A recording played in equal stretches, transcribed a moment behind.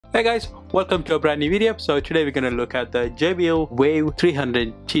Hey guys, welcome to a brand new video. So today we're going to look at the JBL Wave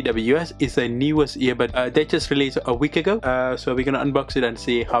 300 TWS. It's the newest earbud. They just released a week ago. So we're going to unbox it and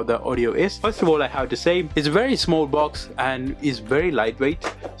see how the audio is. First of all, I have to say it's a very small box and is very lightweight.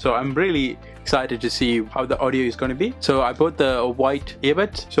 So I'm really excited to see how the audio is going to be. So I bought the white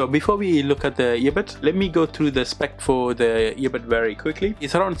earbuds. So before we look at the earbuds, let me go through the spec for the earbud very quickly.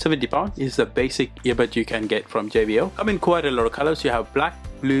 It's around £70. It's the basic earbud you can get from JBL. Come in quite a lot of colors. You have black,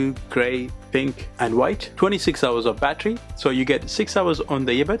 blue, grey, pink and white. 26 hours of battery, so you get 6 hours on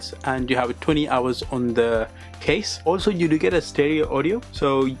the earbuds and you have 20 hours on the case. Also you do get a stereo audio,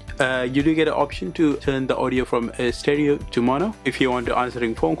 so you do get an option to turn the audio from a stereo to mono. If you want to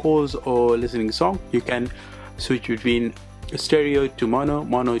answering phone calls or listening song, you can switch between stereo to mono,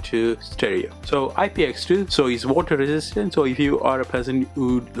 mono to stereo. So IPX2, so it's water resistant. So if you are a person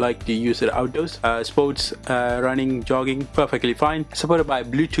who would like to use it outdoors, sports, running, jogging, perfectly fine. Supported by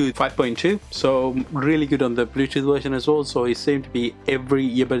Bluetooth 5.2, so really good on the Bluetooth version as well. So it seems to be every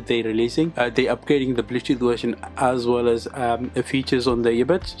earbud they're releasing, they're upgrading the Bluetooth version as well as the features on the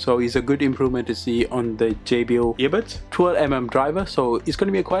earbuds. So it's a good improvement to see on the JBL earbuds. 12mm driver, so it's going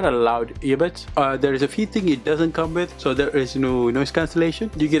to be quite a loud earbuds. There is a few things it doesn't come with. So there is no noise cancellation.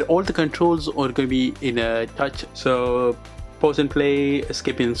 You get all the controls are going to be in a touch, so pause and play,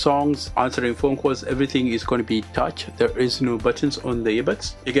 skipping songs, answering phone calls, everything is going to be touch. There is no buttons on the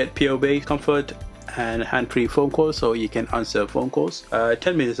earbuds. You get Pure Bass comfort and hand-free phone calls, so you can answer phone calls.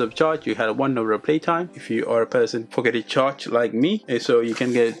 10 minutes of charge. You have 1 hour playtime if you are a person forget to charge like me, so you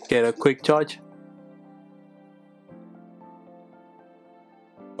can get a quick charge.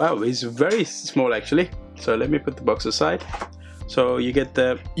 Wow, it's very small actually. So let me put the box aside. So you get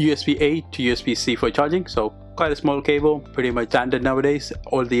the USB-A to USB-C for charging, so quite a small cable, pretty much standard nowadays.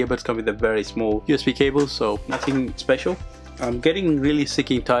 All the earbuds come with a very small USB cable, so nothing special. I'm getting really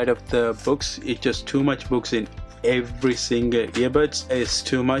sick and tired of the books. It's just too much books in every single earbuds. It's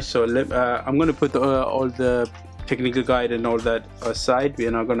too much. So I'm going to put all the technical guide and all that aside.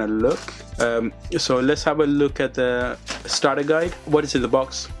 We're not going to look. So let's have a look at the starter guide. What is in the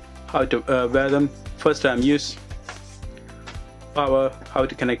box, how to wear them, first time use, power, how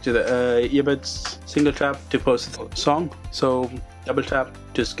to connect to the earbuds, single tap to pause the song, so double tap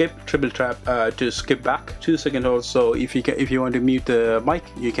to skip, triple tap to skip back, 2-second hold. So if you want to mute the mic,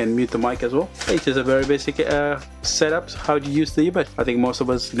 you can mute the mic as well. It's just a very basic setup how to use the earbud. I think most of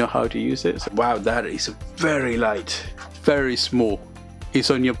us know how to use it. So, wow, that is very light, very small.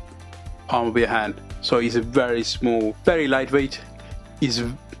 It's on your palm of your hand, so it's very small, very lightweight. It's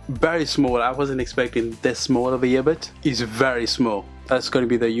very small. I wasn't expecting this small of a earbud. It's very small. That's going to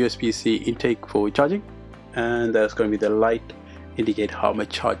be the USB-C intake for charging, and that's going to be the light indicate how much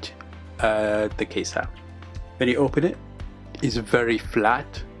charge the case have. When you open it, it's very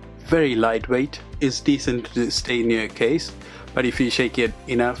flat, very lightweight. It's decent to stay near a case, but if you shake it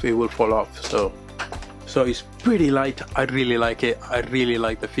enough, it will fall off. So it's pretty light. I really like it. I really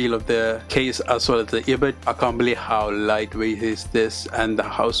like the feel of the case as well as the earbud. I can't believe how lightweight is this and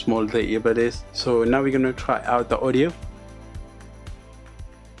how small the earbud is. So now we're gonna try out the audio.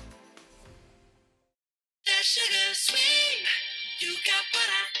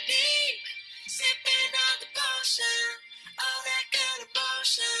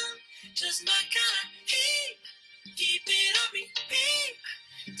 Just my kind of heat, keep it on repeat.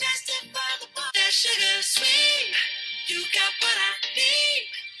 Testify the bar, that sugar sweet. You got what I need.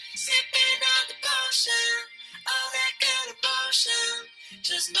 Sipping on the potion, all that good emotion.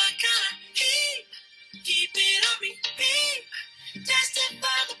 Just my kind of heat, keep it on repeat.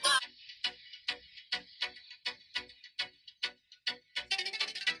 Testify the bar.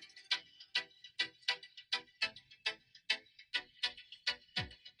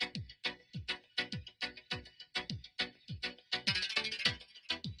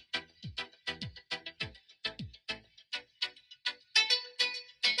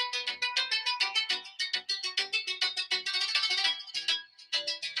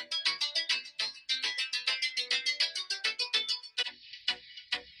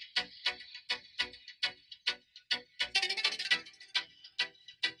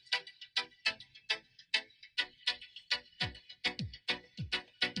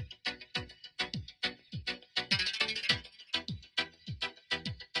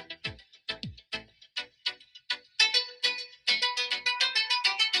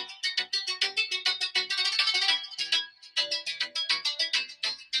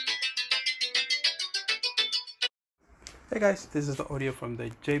 Hey guys, this is the audio from the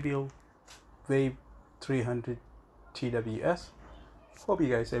JBL Wave 300 TWS. Hope you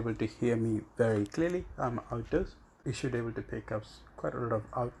guys are able to hear me very clearly. I'm outdoors. You should be able to pick up quite a lot of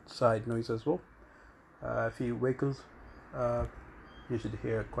outside noise as well. A few vehicles, you should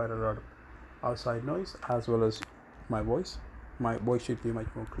hear quite a lot of outside noise, as well as my voice. My voice should be much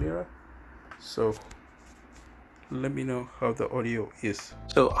more clearer. So let me know how the audio is.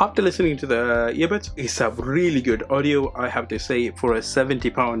 So after listening to the earbuds, it's a really good audio. I have to say, for a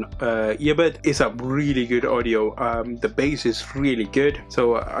 £70 earbud, it's a really good audio. The bass is really good.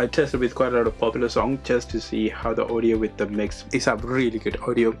 So I tested with quite a lot of popular songs just to see how the audio with the mix. It's a really good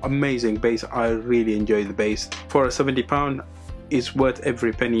audio, amazing bass. I really enjoy the bass. For a £70, is worth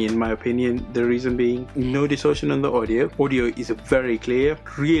every penny in my opinion. The reason being, no distortion on the audio. Audio is very clear,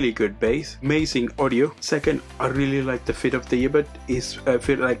 really good bass, amazing audio. Second, I really like the fit of the earbud. It's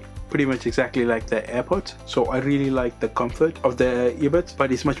fit like pretty much exactly like the AirPods. So I really like the comfort of the earbuds,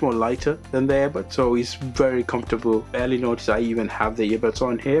 but it's much more lighter than the AirPods, so it's very comfortable. Barely notice I even have the earbuds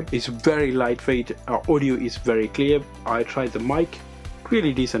on here. It's very lightweight. Audio is very clear. I tried the mic,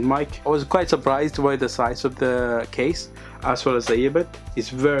 really decent mic. I was quite surprised by the size of the case as well as the earbud. It's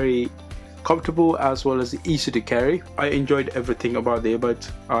very comfortable as well as easy to carry. I enjoyed everything about the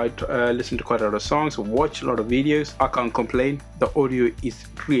earbuds. I listened to quite a lot of songs, watched a lot of videos. I can't complain. The audio is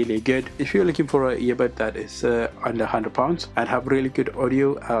really good. If you're looking for an earbud that is under £100 and have really good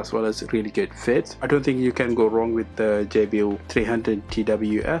audio as well as really good fit, I don't think you can go wrong with the JBL 300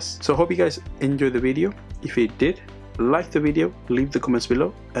 TWS. So hope you guys enjoyed the video. If you did, like the video, leave the comments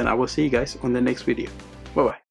below, and I will see you guys on the next video. Bye bye.